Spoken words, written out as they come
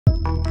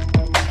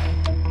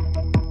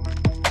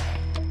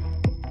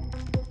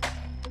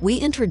We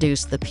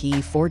introduced the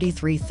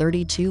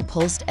PE4332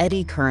 pulsed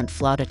eddy current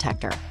flaw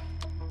detector.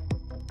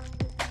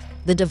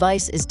 The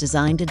device is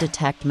designed to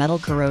detect metal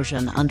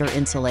corrosion under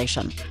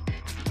insulation.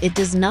 It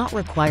does not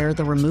require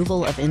the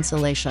removal of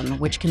insulation,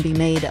 which can be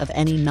made of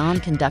any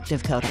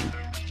non-conductive coating.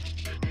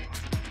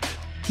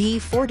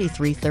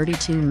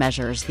 PE4332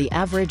 measures the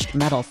average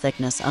metal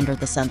thickness under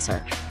the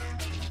sensor.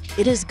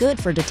 It is good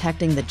for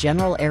detecting the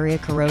general area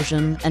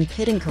corrosion and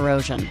pitting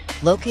corrosion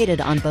located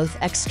on both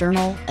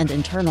external and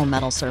internal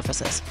metal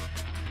surfaces.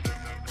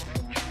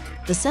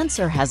 The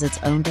sensor has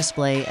its own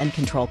display and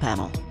control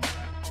panel.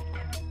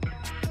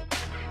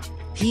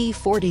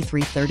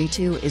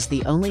 PE4332 is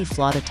the only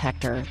flaw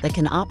detector that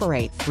can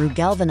operate through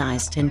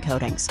galvanized tin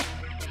coatings.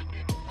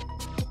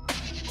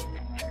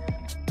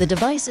 The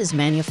device is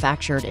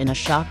manufactured in a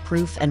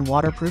shockproof and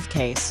waterproof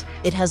case.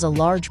 It has a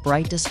large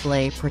bright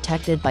display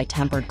protected by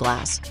tempered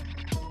glass.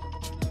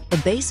 The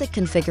basic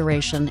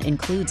configuration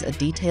includes a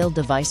detailed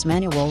device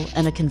manual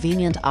and a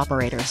convenient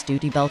operator's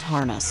duty belt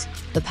harness.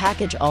 The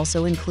package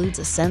also includes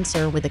a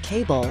sensor with a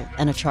cable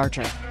and a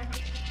charger.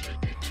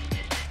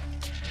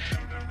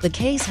 The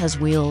case has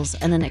wheels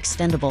and an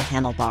extendable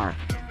handlebar.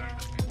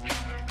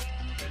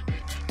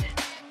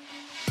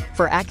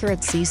 For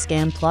accurate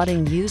C-scan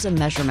plotting, use a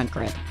measurement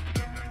grid.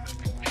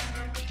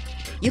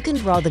 You can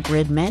draw the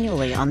grid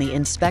manually on the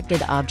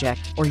inspected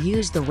object or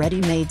use the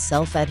ready-made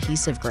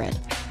self-adhesive grid.